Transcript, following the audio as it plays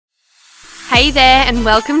Hey there, and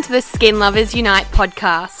welcome to the Skin Lovers Unite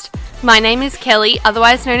podcast. My name is Kelly,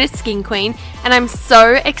 otherwise known as Skin Queen, and I'm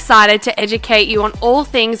so excited to educate you on all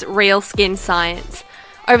things real skin science.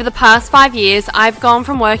 Over the past 5 years, I've gone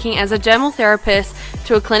from working as a dermal therapist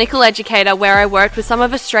to a clinical educator where I worked with some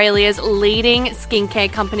of Australia's leading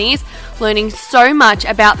skincare companies, learning so much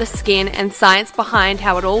about the skin and science behind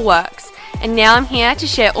how it all works. And now I'm here to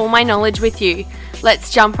share all my knowledge with you.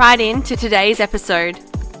 Let's jump right into today's episode.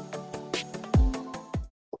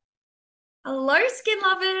 Hello, skin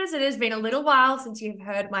lovers. It has been a little while since you've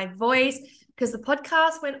heard my voice because the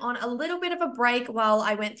podcast went on a little bit of a break while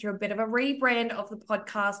I went through a bit of a rebrand of the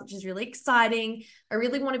podcast, which is really exciting. I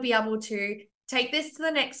really want to be able to take this to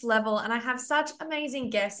the next level, and I have such amazing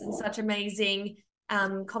guests and such amazing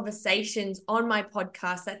conversations on my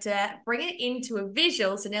podcast that to bring it into a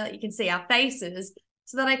visual, so now that you can see our faces,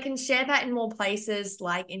 so that I can share that in more places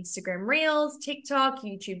like Instagram Reels, TikTok,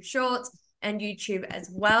 YouTube Shorts, and YouTube as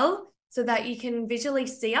well, so that you can visually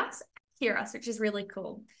see us, hear us, which is really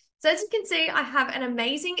cool. So as you can see, I have an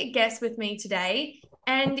amazing guest with me today,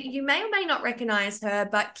 and you may or may not recognize her,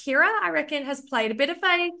 but Kira, I reckon, has played a bit of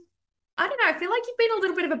I don't know, I feel like you've been a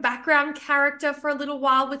little bit of a background character for a little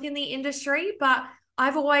while within the industry, but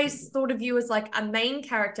I've always thought of you as like a main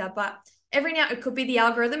character, but every now, it could be the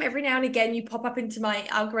algorithm, every now and again you pop up into my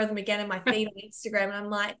algorithm again in my feed on Instagram, and I'm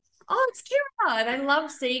like, oh, it's Kira. And I love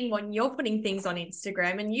seeing when you're putting things on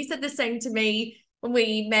Instagram. And you said the same to me when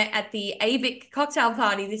we met at the AVIC cocktail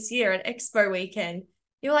party this year at Expo weekend.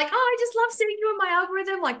 You're like, oh, I just love seeing you in my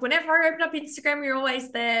algorithm. Like whenever I open up Instagram, you're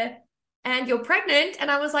always there. And you're pregnant. And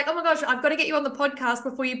I was like, oh my gosh, I've got to get you on the podcast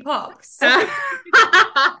before you pop. So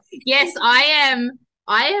Yes, I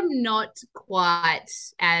am not quite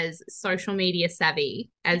as social media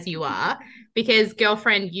savvy as you are, because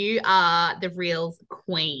girlfriend, you are the Reels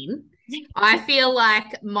queen. I feel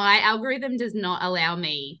like my algorithm does not allow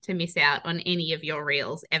me to miss out on any of your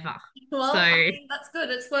Reels ever. Well, So I mean, that's good.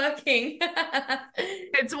 It's working.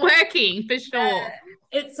 it's working for sure.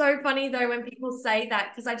 It's so funny though when people say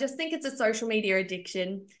that, because I just think it's a social media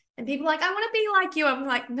addiction. And people are like, I want to be like you. I'm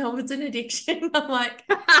like, no, it's an addiction. I'm like,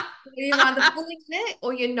 you're either fully in it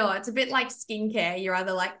or you're not. It's a bit like skincare. You're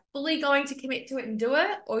either like fully going to commit to it and do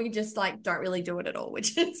it, or you just like don't really do it at all,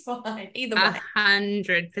 which is fine. Either way.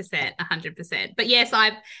 100%, 100%. But yes,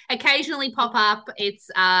 I occasionally pop up.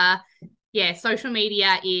 It's yeah, social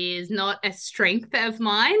media is not a strength of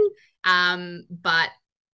mine. But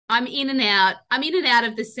I'm in and out. I'm in and out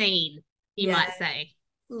of the scene, you might say.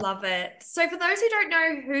 Love it. So for those who don't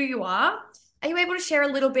know who you are you able to share a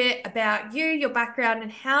little bit about you, your background, and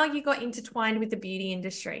how you got intertwined with the beauty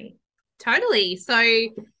industry? Totally. So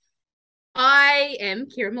I am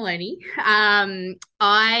Kira Maloney.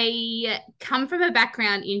 I come from a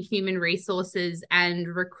background in human resources and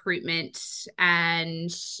recruitment, and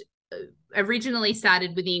originally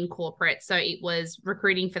started within corporate. So it was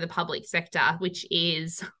recruiting for the public sector, which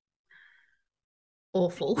is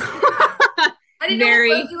awful. I didn't know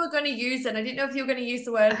what word you were going to use, and I didn't know if you were going to use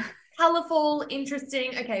the word colorful,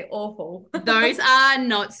 interesting. Okay, awful. Those are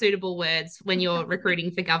not suitable words when you're recruiting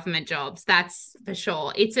for government jobs. That's for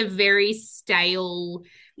sure. It's a very stale,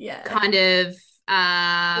 kind of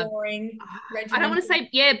boring. I don't want to say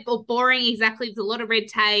boring exactly. There's a lot of red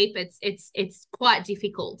tape. It's quite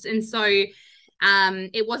difficult, and so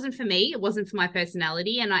it wasn't for me. It wasn't for my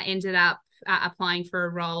personality, and I ended up applying for a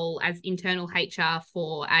role as internal HR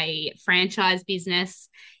for a franchise business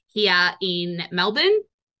here in Melbourne.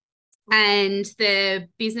 And the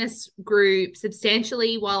business grew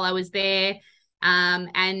substantially while I was there.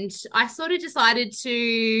 And I sort of decided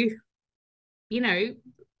to, the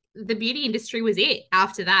beauty industry was it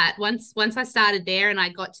after that. Once I started there and I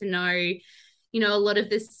got to know, a lot of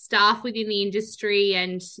the staff within the industry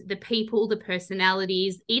and the people, the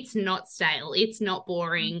personalities, it's not stale. It's not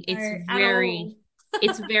boring. No,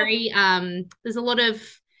 it's very, there's a lot of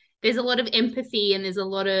empathy, and there's a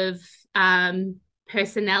lot of,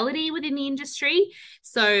 personality within the industry.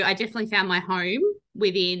 So I definitely found my home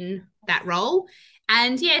within that role.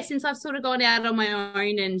 And yeah, since I've sort of gone out on my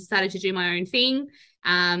own and started to do my own thing,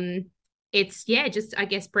 it's just, I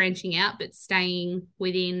guess, branching out, but staying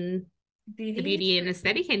within the beauty and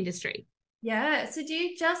aesthetic industry. Yeah. So do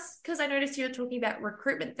you just, because I noticed you're talking about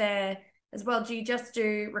recruitment there as well, do you just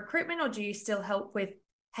do recruitment, or do you still help with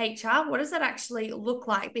HR? What does that actually look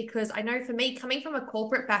like? Because I know for me, coming from a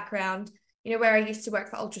corporate background, where I used to work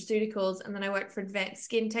for Ultraceuticals and then I worked for Advanced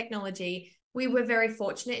Skin Technology, we were very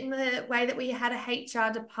fortunate in the way that we had a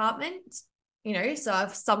HR department. So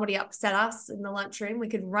if somebody upset us in the lunchroom, we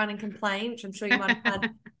could run and complain, which I'm sure you might have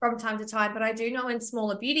had from time to time. But I do know in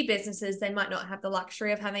smaller beauty businesses, they might not have the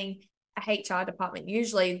luxury of having a a HR department.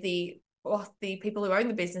 Usually the people who own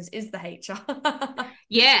the business is the HR.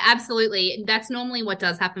 Yeah, absolutely. That's normally what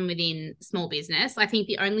does happen within small business. I think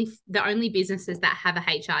the only businesses that have a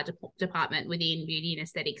HR department within beauty and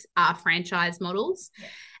aesthetics are franchise models.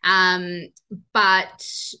 Yeah. But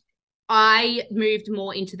I moved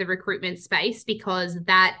more into the recruitment space because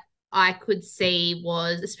that I could see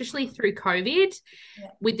was, especially through COVID, Yeah.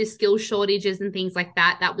 with the skill shortages and things like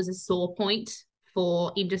that, that was a sore point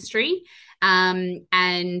for industry.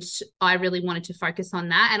 And I really wanted to focus on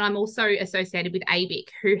that. And I'm also associated with ABIC,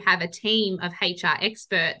 who have a team of HR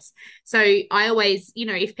experts. So I always,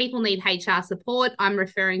 if people need HR support, I'm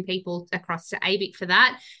referring people across to ABIC for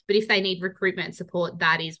that. But if they need recruitment support,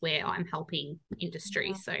 that is where I'm helping industry.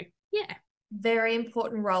 Yeah. So yeah. Very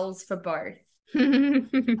important roles for both.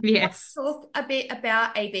 Yes. Let's talk a bit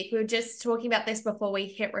about ABIC. We were just talking about this before we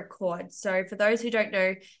hit record. So for those who don't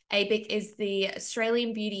know, ABIC is the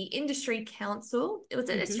Australian Beauty Industry Council. Was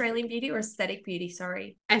it Australian Beauty or Aesthetic Beauty?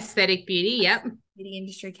 Sorry. Aesthetic beauty, yep. Beauty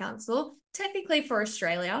Industry Council, technically for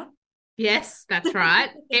Australia. Yes, that's right.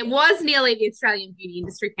 It was nearly the Australian Beauty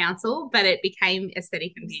Industry Council, but it became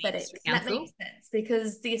Aesthetic and Beauty Industry That Council. makes sense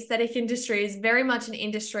because the aesthetic industry is very much an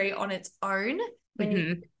industry on its own when you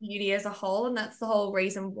look at beauty as a whole, and that's the whole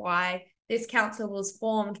reason why this council was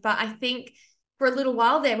formed. But I think for a little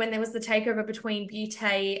while there, when there was the takeover between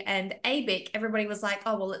Beauté and ABIC, everybody was like,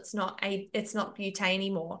 "Oh, well, it's not Beauté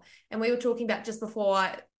anymore." And we were talking about just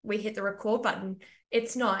before we hit the record button.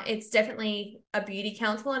 It's not. It's definitely a beauty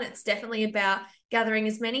council, and it's definitely about gathering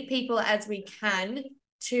as many people as we can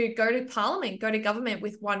to go to Parliament, go to government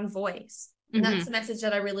with one voice. And that's the message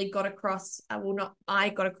that I really got across. Well, not I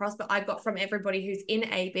got across, but I got from everybody who's in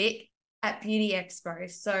ABIC at Beauty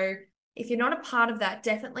Expo. So if you're not a part of that,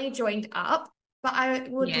 definitely joined up. But I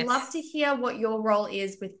would love to hear what your role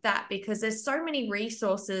is with that, because there's so many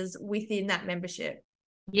resources within that membership.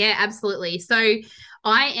 Yeah, absolutely. So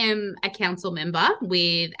I am a council member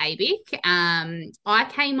with ABIC. I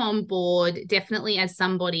came on board definitely as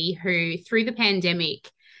somebody who, through the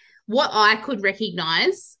pandemic, what I could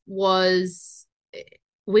recognize was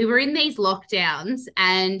we were in these lockdowns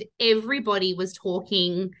and everybody was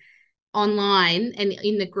talking online and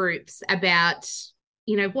in the groups about,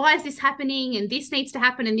 why is this happening? And this needs to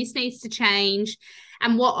happen and this needs to change.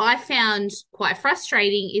 And what I found quite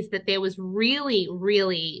frustrating is that there was really,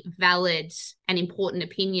 really valid and important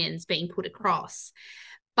opinions being put across.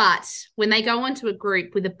 But when they go onto a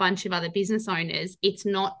group with a bunch of other business owners, it's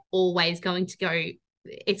not always going to go,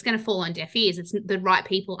 it's going to fall on deaf ears. It's the right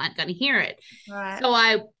people aren't going to hear it. Right. So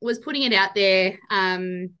I was putting it out there.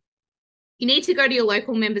 You need to go to your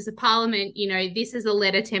local members of parliament. This is a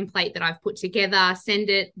letter template that I've put together. Send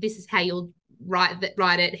it. This is how you'll write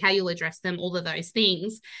it, how you'll address them, all of those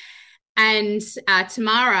things. And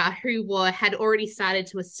Tamara, who had already started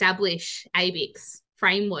to establish ABIC's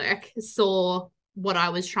framework, saw what I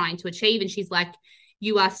was trying to achieve. And she's like,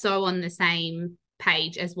 you are so on the same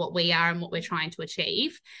page as what we are and what we're trying to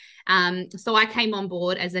achieve. So I came on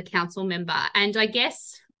board as a council member. And I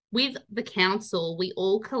guess with the council, we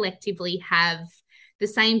all collectively have the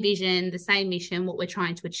same vision, the same mission, what we're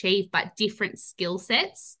trying to achieve, but different skill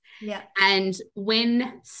sets. Yeah. And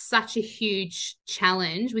when such a huge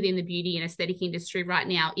challenge within the beauty and aesthetic industry right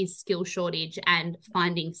now is skill shortage and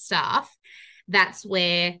finding staff, that's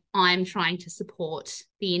where I'm trying to support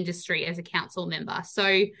the industry as a council member.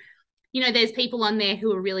 So, there's people on there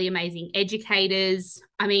who are really amazing educators.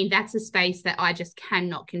 I mean, that's a space that I just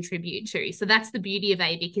cannot contribute to. So that's the beauty of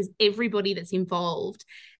ABIC, because everybody that's involved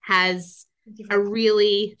has a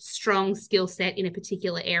really strong skill set in a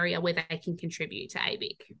particular area where they can contribute to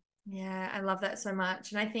ABIC. Yeah, I love that so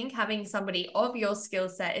much. And I think having somebody of your skill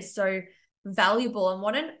set is so valuable, and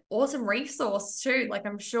what an awesome resource too. Like,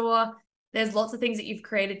 I'm sure there's lots of things that you've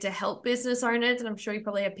created to help business owners, and I'm sure you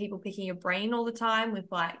probably have people picking your brain all the time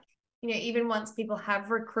with, like, even once people have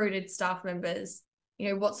recruited staff members,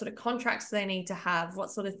 what sort of contracts do they need to have? What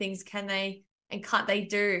sort of things can they and can't they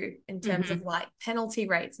do in terms of like penalty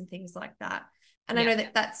rates and things like that? And I know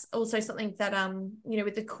that that's also something that,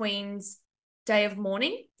 with the Queen's Day of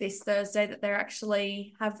Mourning this Thursday that they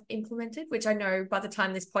actually have implemented, which I know by the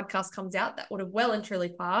time this podcast comes out, that would have well and truly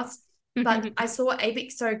passed. But I saw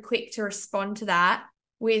ABIC so quick to respond to that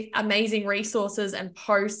with amazing resources and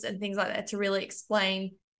posts and things like that to really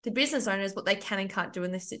explain to business owners what they can and can't do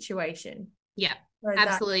in this situation. Yeah, so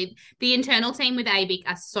absolutely. The internal team with ABIC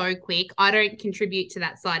are so quick. I don't contribute to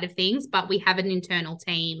that side of things, but we have an internal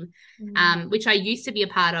team, which I used to be a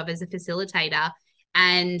part of as a facilitator,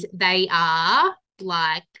 and they are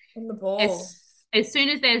like on the ball. As soon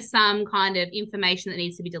as there's some kind of information that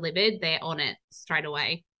needs to be delivered, they're on it straight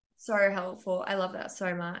away. So helpful. I love that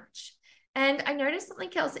so much. And I noticed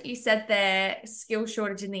something else that you said there, skill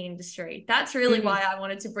shortage in the industry. That's really why I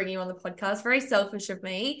wanted to bring you on the podcast. Very selfish of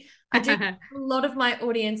me. I do a lot of my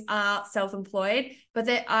audience are self-employed, but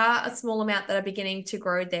there are a small amount that are beginning to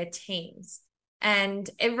grow their teams. And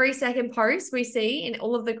every second post we see in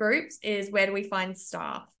all of the groups is, where do we find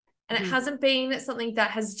staff? And it hasn't been something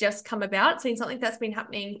that has just come about. It's been something that's been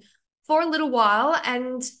happening for a little while.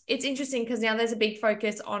 And it's interesting because now there's a big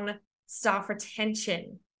focus on staff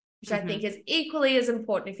retention, which I think is equally as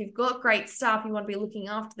important. If you've got great staff, you want to be looking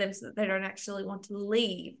after them so that they don't actually want to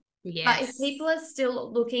leave. Yes. But if people are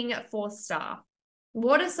still looking for staff,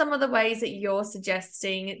 what are some of the ways that you're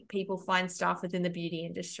suggesting people find staff within the beauty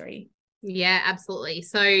industry? Yeah, absolutely.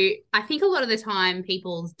 So I think a lot of the time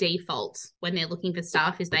people's default when they're looking for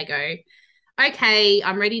staff is they go, okay,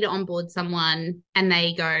 I'm ready to onboard someone, and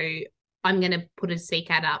they go, I'm going to put a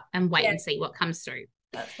Seek ad up and wait and see what comes through.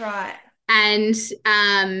 That's right. And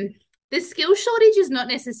the skill shortage is not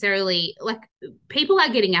necessarily like, people are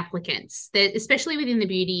getting applicants, especially within the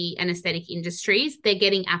beauty and aesthetic industries, they're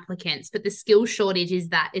getting applicants, but the skill shortage is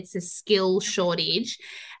that it's a skill shortage,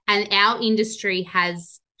 and our industry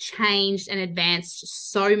has changed and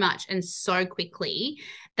advanced so much and so quickly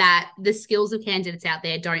that the skills of candidates out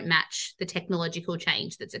there don't match the technological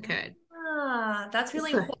change that's occurred. That's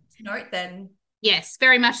really important to note then. Yes,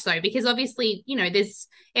 very much so, because obviously, there's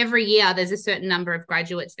every year there's a certain number of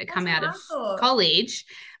graduates that come out of college,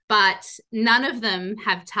 but none of them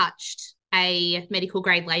have touched a medical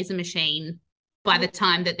grade laser machine by the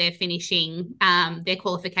time that they're finishing their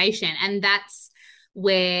qualification. And that's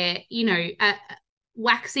where,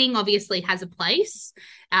 waxing obviously has a place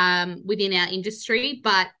within our industry,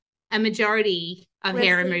 but a majority of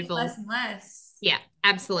hair removal, less and less. Yeah,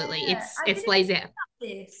 absolutely. It's laser.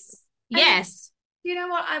 This. Yes. You know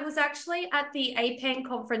what? I was actually at the APAN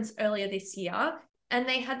conference earlier this year, and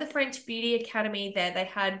they had the French Beauty Academy there. They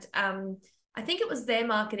had, I think it was their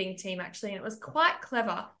marketing team actually, and it was quite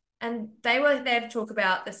clever. And they were there to talk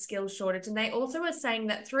about the skill shortage. And they also were saying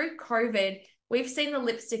that through COVID, we've seen the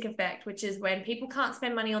lipstick effect, which is when people can't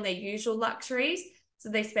spend money on their usual luxuries. So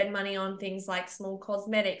they spend money on things like small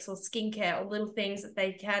cosmetics or skincare or little things that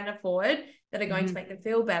they can afford that are going to make them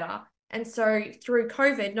feel better. And so through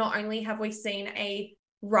COVID, not only have we seen a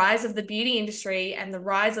rise of the beauty industry and the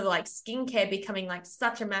rise of like skincare becoming like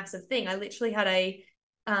such a massive thing. I literally had a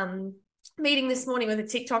meeting this morning with a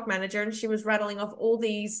TikTok manager, and she was rattling off all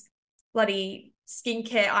these bloody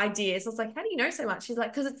skincare ideas. I was like, how do you know so much? She's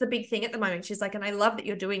like, because it's the big thing at the moment. She's like, and I love that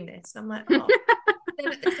you're doing this. And I'm like, oh.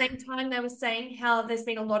 Then at the same time, they were saying how there's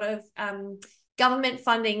been a lot of government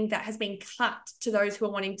funding that has been cut to those who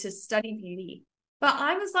are wanting to study beauty. But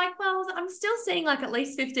I was like, well, I'm still seeing like at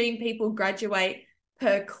least 15 people graduate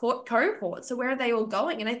per cohort. So where are they all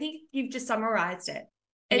going? And I think you've just summarized it.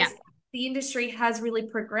 The industry has really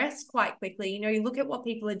progressed quite quickly. You look at what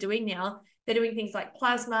people are doing now. They're doing things like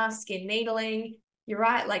plasma, skin needling. You're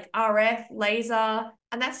right, like RF, laser.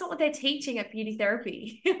 And that's not what they're teaching at beauty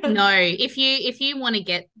therapy. No, if you want to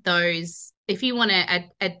get those, if you want to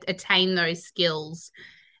attain those skills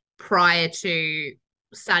prior to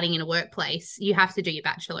starting in a workplace, you have to do your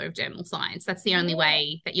Bachelor of Dermal Science. That's the only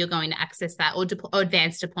way that you're going to access that, or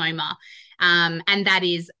advanced diploma. And that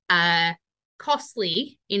is a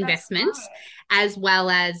costly investment, as well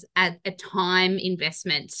as a time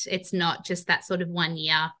investment. It's not just that sort of 1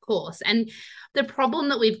 year course. And the problem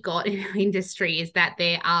that we've got in our industry is that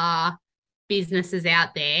there are businesses out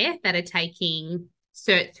there that are taking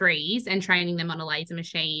Cert 3s and training them on a laser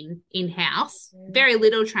machine in-house, very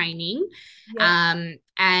little training. And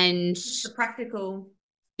the practical.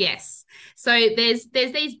 Yes. So there's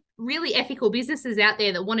these really ethical businesses out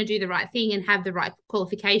there that want to do the right thing and have the right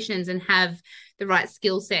qualifications and have the right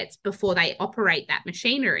skill sets before they operate that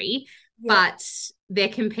machinery. But they're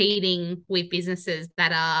competing with businesses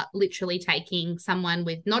that are literally taking someone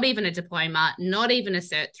with not even a diploma, not even a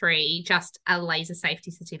Cert 3, just a laser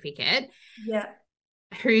safety certificate.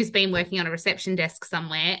 Who's been working on a reception desk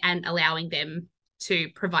somewhere and allowing them to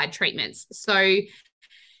provide treatments. So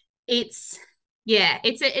it's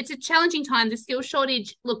a challenging time. The skill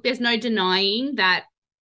shortage, look, there's no denying that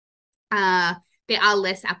there are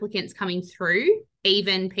less applicants coming through,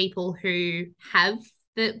 even people who have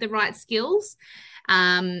the right skills.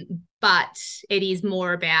 But it is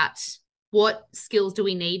more about what skills do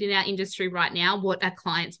we need in our industry right now? What are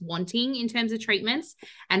clients wanting in terms of treatments,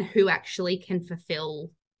 and who actually can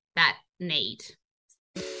fulfill that need?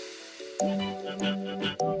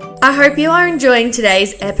 I hope you are enjoying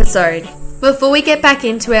today's episode. Before we get back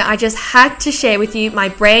into it, I just had to share with you my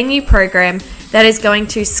brand new program, that is going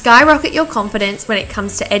to skyrocket your confidence when it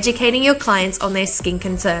comes to educating your clients on their skin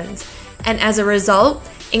concerns. And as a result,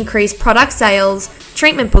 increase product sales,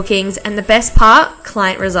 treatment bookings, and the best part,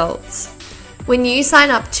 client results. When you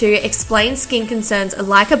sign up to Explain Skin Concerns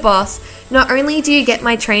Like a Boss, not only do you get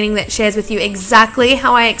my training that shares with you exactly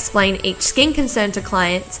how I explain each skin concern to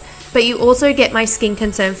clients, but you also get my skin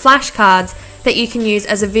concern flashcards that you can use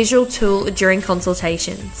as a visual tool during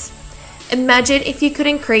consultations. Imagine if you could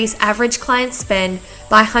increase average client spend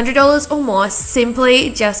by $100 or more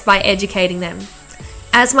simply just by educating them.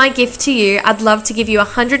 As my gift to you, I'd love to give you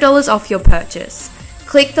 $100 off your purchase.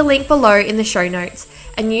 Click the link below in the show notes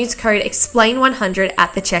and use code EXPLAIN100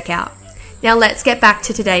 at the checkout. Now let's get back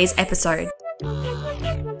to today's episode.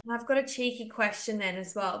 I've got a cheeky question then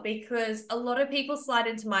as well, because a lot of people slide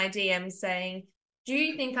into my DMs saying, do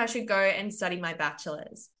you think I should go and study my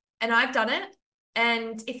bachelor's? And I've done it.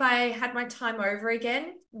 And if I had my time over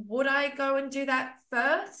again, would I go and do that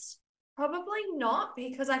first? Probably not,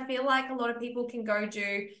 because I feel like a lot of people can go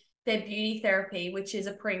do their beauty therapy, which is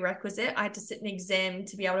a prerequisite. I had to sit an exam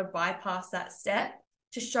to be able to bypass that step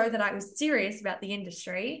to show that I was serious about the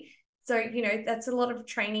industry. So, you know, that's a lot of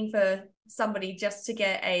training for somebody just to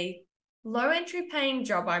get a low entry paying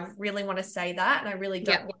job. I really want to say that, and I really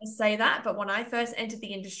don't want to say that. But when I first entered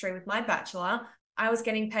the industry with my bachelor, I was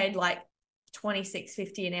getting paid like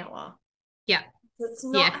 $26.50 an hour. Yeah. So it's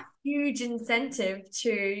not a huge incentive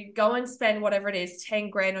to go and spend whatever it is, 10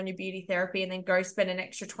 grand on your beauty therapy, and then go spend an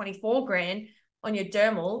extra 24 grand on your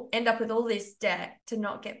dermal, end up with all this debt to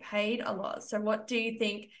not get paid a lot. So what do you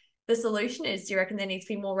think the solution is? Do you reckon there needs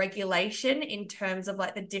to be more regulation in terms of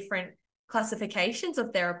like the different classifications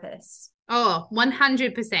of therapists? Oh,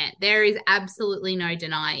 100%. There is absolutely no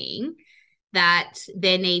denying that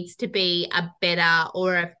there needs to be a better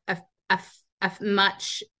or a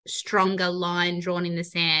much stronger line drawn in the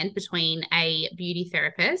sand between a beauty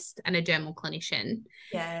therapist and a dermal clinician.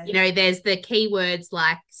 Yeah. You know, there's the keywords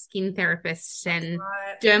like skin therapists and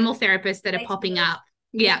dermal therapists that are popping up.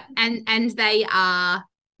 Yeah. And they are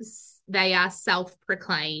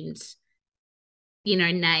self-proclaimed, you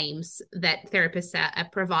know, names that therapists are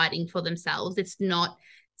providing for themselves. It's not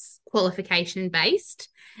qualification based.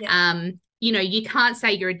 Yeah. You know, you can't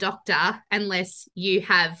say you're a doctor unless you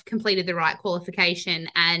have completed the right qualification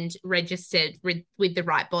and registered with the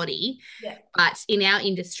right body. Yeah. But in our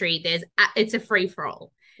industry, it's a free for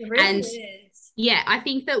all. It really is. Yeah, I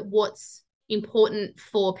think that what's important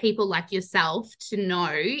for people like yourself to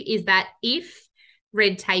know is that if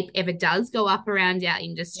red tape ever does go up around our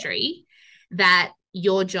industry, that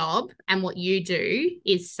your job and what you do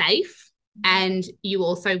is safe, and you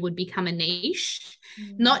also would become a niche.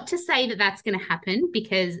 Not to say that that's going to happen,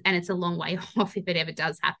 and it's a long way off if it ever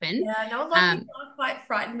does happen. Yeah, no, a lot of people are quite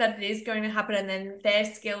frightened that it is going to happen, and then their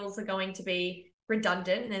skills are going to be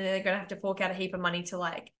redundant, and then they're going to have to fork out a heap of money to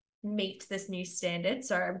like meet this new standard.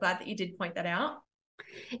 So I'm glad that you did point that out.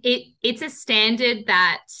 It's a standard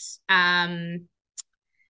that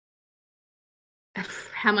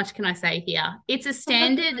how much can I say here? It's a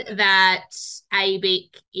standard that ABIC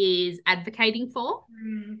is advocating for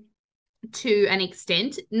to an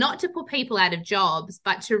extent, not to put people out of jobs,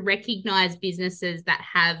 but to recognise businesses that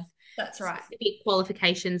have specific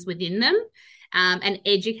qualifications within them, and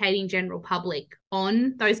educating general public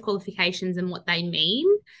on those qualifications and what they mean.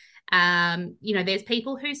 You know, there's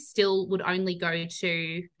people who still would only go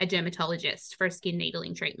to a dermatologist for a skin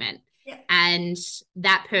needling treatment. Yeah. And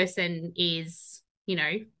that person is, you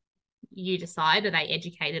know, you decide, are they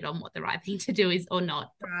educated on what the right thing to do is or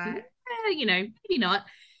not? Right. You know, maybe not.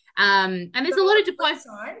 And there's a lot of devices.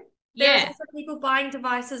 There's also people buying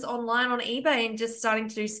devices online on eBay and just starting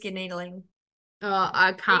to do skin needling. Oh,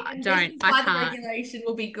 I can't. The regulation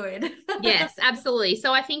will be good. Yes, absolutely.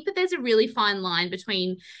 So I think that there's a really fine line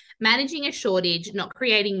between managing a shortage, not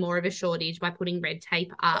creating more of a shortage by putting red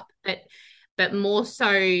tape up, but more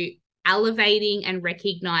so elevating and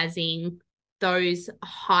recognizing those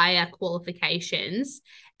higher qualifications,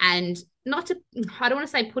 and I don't want to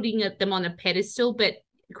say putting them on a pedestal, but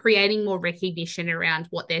creating more recognition around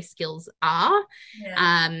what their skills are.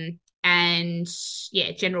 Yeah. And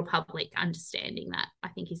general public understanding that, I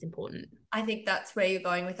think, is important. I think that's where you're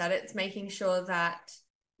going with that. It's making sure that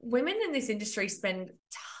women in this industry spend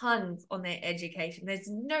tons on their education. There's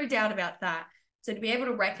no doubt about that. So to be able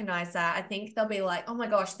to recognize that, I think they'll be like, oh my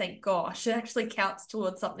gosh, thank gosh, it actually counts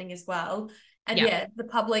towards something as well. And the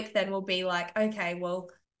public then will be like, okay, well,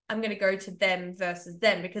 I'm going to go to them versus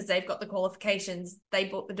them because they've got the qualifications. They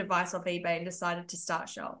bought the device off eBay and decided to start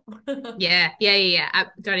shop. Yeah.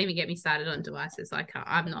 Don't even get me started on devices.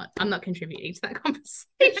 I'm not contributing to that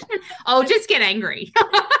conversation. I'll just get angry.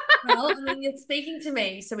 Well, I mean, you're speaking to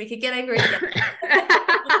me, so we could get angry together.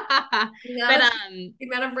 The But amount of, the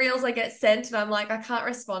amount of reels I get sent, and I'm like, I can't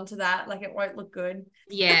respond to that. Like, it won't look good.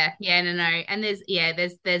 yeah, no, no. And there's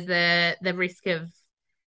the risk of a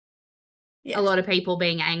Yeah. lot of people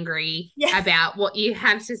being angry Yeah. about what you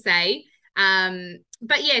have to say.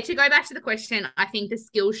 But yeah, to go back to the question, I think the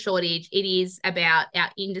skill shortage, it is about our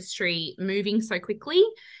industry moving so quickly.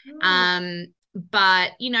 Mm. Um,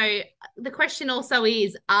 but the question also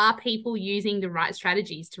is, are people using the right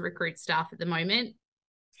strategies to recruit staff at the moment?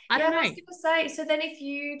 I Yeah, don't I was know. gonna say, so then if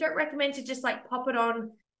you don't recommend to just like pop it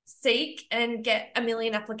on Seek and get a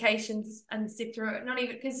million applications and sift through it, not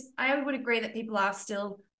even because I would agree that people are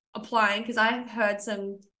still applying because I've heard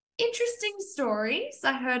some interesting stories.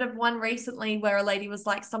 I heard of one recently where a lady was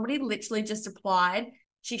like, somebody literally just applied.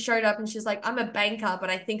 She showed up and she's like, I'm a banker, but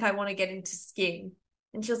I think I want to get into skin.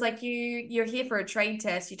 And she was like, you're here for a trade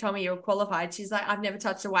test. You told me you were qualified. She's like, I've never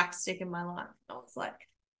touched a wax stick in my life. I was like,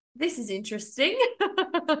 this is interesting.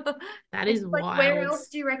 That And is she's like, where wild. else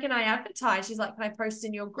do you reckon I advertise? She's like, can I post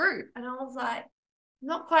in your group? And I was like,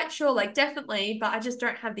 not quite sure, like definitely, but I just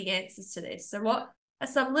don't have the answers to this. So what are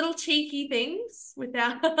some little cheeky things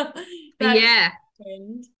without that Yeah.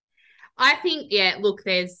 trend? I think, yeah, look,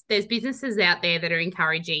 there's businesses out there that are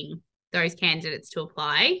encouraging those candidates to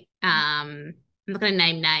apply. I'm not going to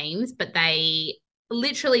name names, but they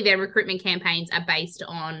literally their recruitment campaigns are based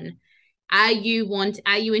on are you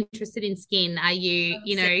interested in skin? Are you, I've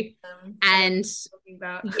seen I know what and you're talking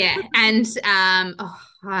about. yeah, and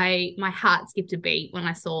I my heart skipped a beat when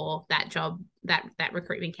I saw that job, that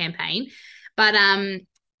recruitment campaign. But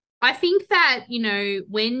I think that,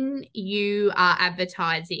 when you are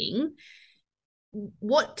advertising,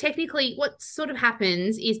 what sort of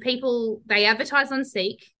happens is people, they advertise on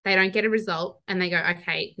Seek, they don't get a result, and they go,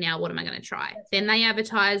 okay, now what am I going to try? That's Then right. they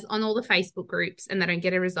advertise on all the Facebook groups and they don't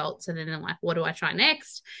get a result. So then they're like, what do I try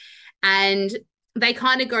next? And they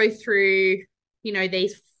kind of go through,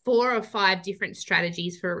 these 4 or 5 different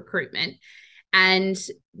strategies for recruitment. And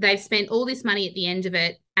they've spent all this money at the end of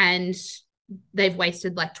it, and they've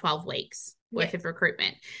wasted like 12 weeks Yeah. worth of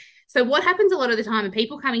recruitment. So what happens a lot of the time are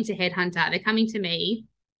people coming to Headhunter, they're coming to me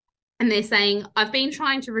and they're saying, I've been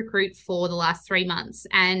trying to recruit for the last 3 months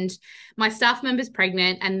and my staff member's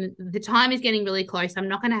pregnant and the time is getting really close. I'm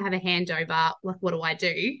not going to have a handover. Like, what do I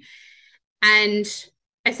do? And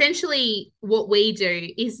essentially, what we do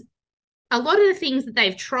is a lot of the things that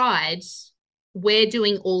they've tried, we're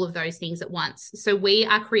doing all of those things at once. So we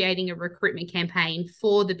are creating a recruitment campaign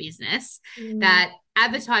for the business Mm, that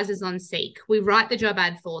advertises on Seek. We write the job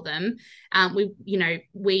ad for them.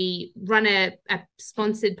 We run a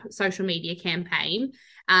sponsored social media campaign.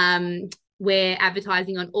 We're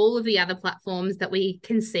advertising on all of the other platforms that we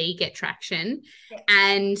can see get traction. yeah.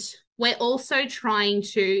 And we're also trying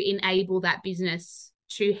to enable that business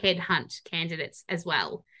to headhunt candidates as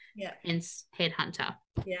well, Yeah. hence headhunter.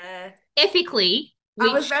 Yeah. Ethically, I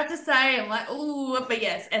was which, about to say, I'm like, oh, but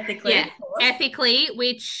yes, ethically, yeah, of course. ethically,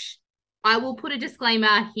 which I will put a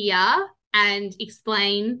disclaimer here and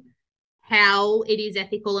explain how it is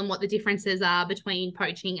ethical and what the differences are between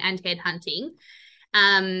poaching and headhunting.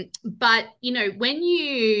 But when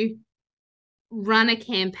you run a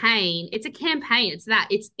campaign, it's a campaign.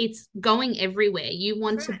 It's going everywhere. You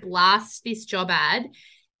want to Correct. blast this job ad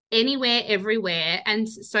anywhere, everywhere. And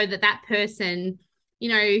so that person,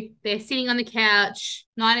 they're sitting on the couch,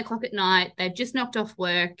 9 o'clock at night, they've just knocked off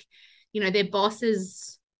work, their boss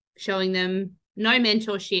is showing them no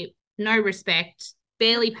mentorship, no respect,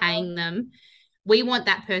 barely paying them. We want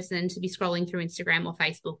that person to be scrolling through Instagram or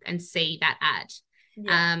Facebook and see that ad.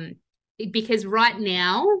 Yeah. Um, because right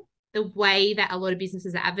now, the way that a lot of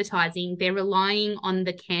businesses are advertising, they're relying on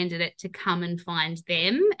the candidate to come and find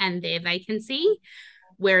them and their vacancy.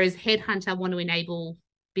 Whereas Headhunter want to enable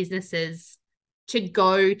businesses to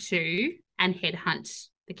go to and headhunt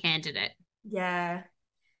the candidate. Yeah.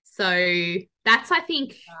 So that's, I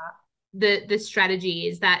think, the strategy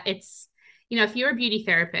is that it's, if you're a beauty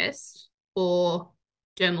therapist or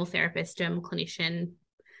dermal therapist, dermal clinician,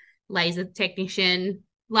 laser technician,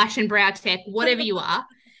 lash and brow tech, whatever you are,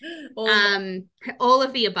 All of all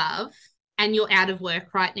of the above, and you're out of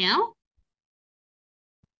work right now,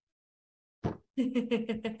 that.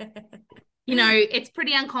 it's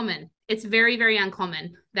pretty uncommon. It's very, very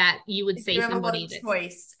uncommon that you would If see you have a lot somebody of that's,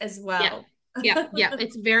 choice as yeah, well. yeah.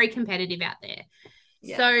 It's very competitive out there.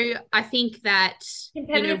 Yeah. So I think that,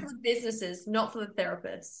 Competitive for the businesses, not for the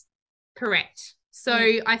therapists. correct. So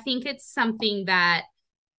Mm. I think it's something that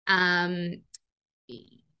um,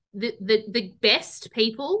 the best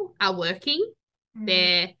people are working.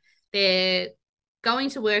 Mm. They're going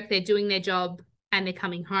to work. They're doing their job and they're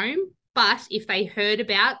coming home. But if they heard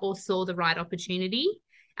about or saw the right opportunity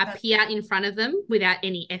appear in front of them without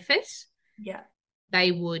any effort,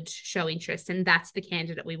 they would show interest. And that's the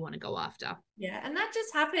candidate we want to go after. Yeah. And that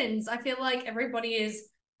just happens. I feel like everybody is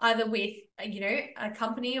either with, a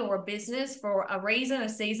company or a business for a reason, a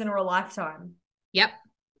season, or a lifetime. Yep.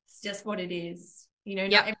 It's just what it is.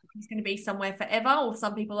 Not everybody's going to be somewhere forever, or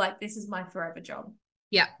some people like, this is my forever job.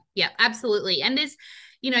 Yeah. Yeah, absolutely. And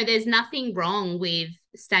there's nothing wrong with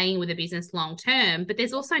staying with a business long term, but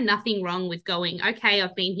there's also nothing wrong with going, okay,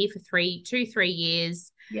 I've been here for 3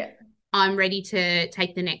 years. Yeah. I'm ready to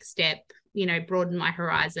take the next step, broaden my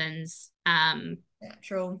horizons.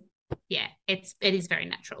 Natural. Yeah, it is very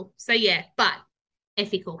natural. So yeah, but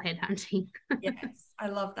ethical headhunting. Yes, I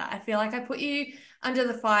love that. I feel like I put you under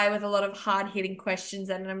the fire with a lot of hard-hitting questions,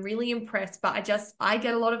 and I'm really impressed, but I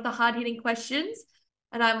get a lot of the hard-hitting questions.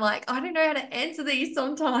 And I'm like, I don't know how to answer these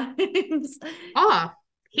sometimes. Oh,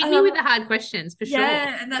 hit me with the hard questions for sure.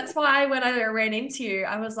 Yeah, and that's why when I ran into you,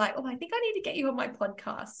 I was like, I think I need to get you on my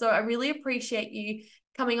podcast. So I really appreciate you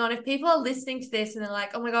coming on. If people are listening to this and they're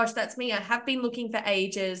like, oh my gosh, that's me. I have been looking for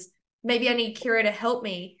ages. Maybe I need Kira to help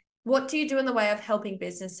me. What do you do in the way of helping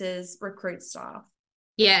businesses recruit staff?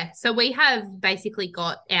 Yeah, so we have basically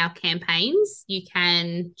got our campaigns. You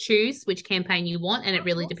can choose which campaign you want, and it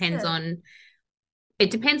really depends on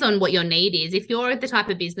what your need is. If you're the type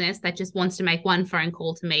of business that just wants to make one phone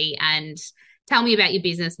call to me and tell me about your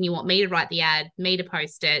business, and you want me to write the ad, me to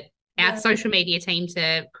post it, our social media team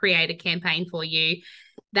to create a campaign for you,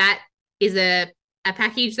 that is a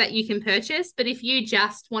package that you can purchase. But if you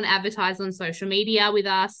just want to advertise on social media with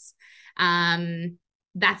us,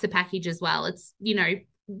 that's a package as well. It's,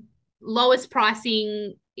 lowest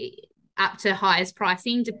pricing up to highest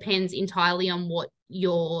pricing depends entirely on what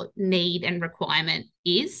your need and requirement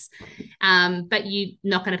is. But you're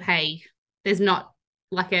not going to pay, there's not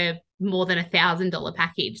like a more than $1,000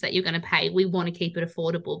 package that you're going to pay. We want to keep it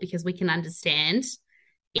affordable because we can understand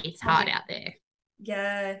it's hard out there.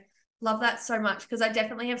 Yeah. Love that so much, because I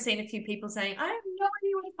definitely have seen a few people saying, I have no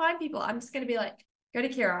idea where to find people. I'm just going to be like, go to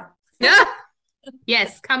Kira. Yeah.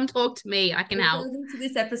 Yes, come talk to me. I can help. To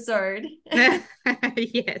this episode.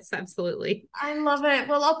 Yes, absolutely. I love it.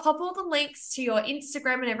 Well, I'll pop all the links to your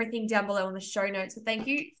Instagram and everything down below in the show notes. So thank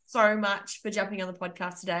you so much for jumping on the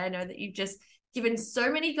podcast today. I know that you've just given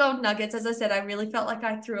so many gold nuggets. As I said, I really felt like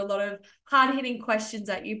I threw a lot of hard-hitting questions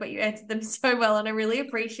at you, but you answered them so well, and I really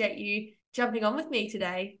appreciate you jumping on with me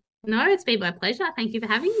today. No, it's been my pleasure. Thank you for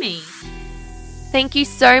having me. Thank you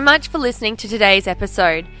so much for listening to today's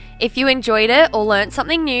episode. If you enjoyed it or learnt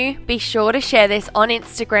something new, be sure to share this on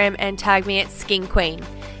Instagram and tag me at Skin Queen.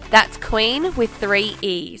 That's Queen with 3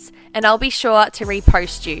 E's, and I'll be sure to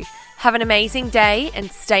repost you. Have an amazing day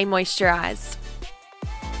and stay moisturized.